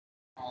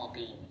all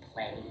being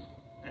played.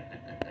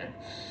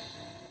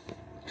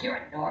 If you're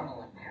a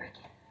normal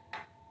American,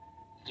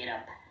 you get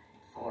up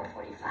at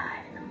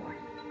 4:45 in the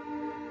morning,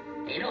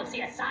 and you don't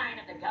see a sign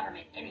of the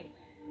government anywhere.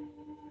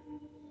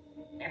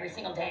 Every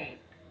single day,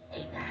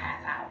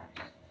 8.5 hours,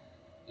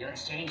 you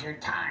exchange your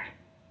time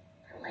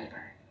for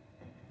labor.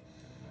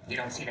 You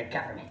don't see the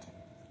government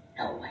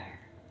nowhere.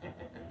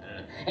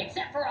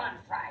 Except for on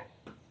Fridays.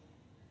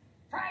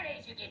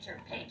 Fridays you get your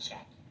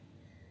paycheck.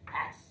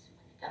 That's when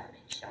the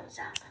government shows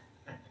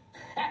up.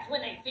 That's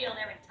when they feel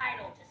they're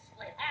entitled to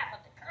split half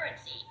of the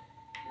currency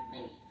you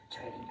made for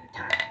trading your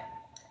time,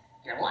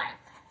 your life,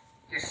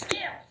 your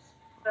skills,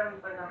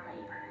 labor,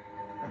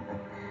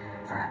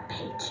 for a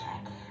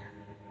paycheck.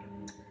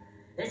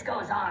 This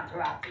goes on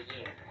throughout the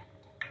year.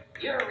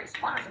 You're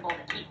responsible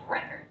to keep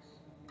records,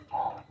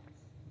 always.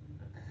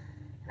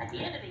 And at the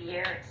end of the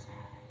year, it's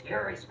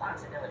your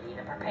responsibility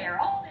to prepare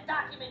all the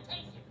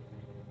documentation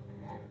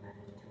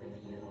to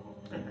review.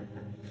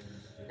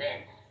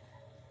 Then,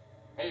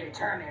 they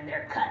determine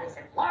their cut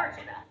isn't large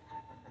enough.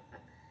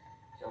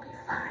 You'll be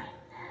fined.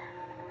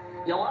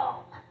 You'll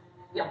owe.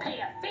 You'll pay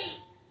a fee.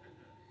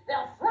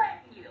 They'll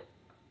threaten you.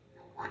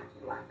 They'll lock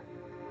you up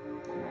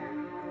in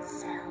their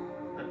cell.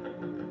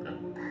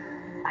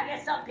 I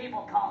guess some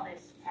people call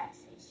this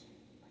taxation.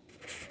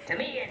 To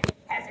me, it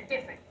has a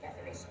different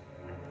definition.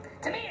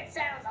 To me, it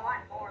sounds a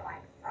lot more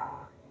like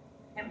fraud,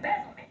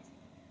 embezzlement,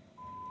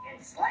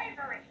 and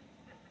slavery.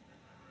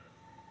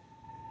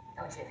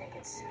 Don't you think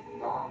it's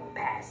long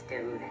past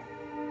due that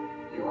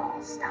you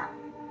all stop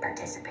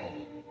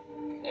participating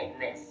in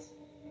this?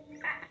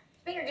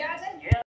 Speaker Johnson? Yeah.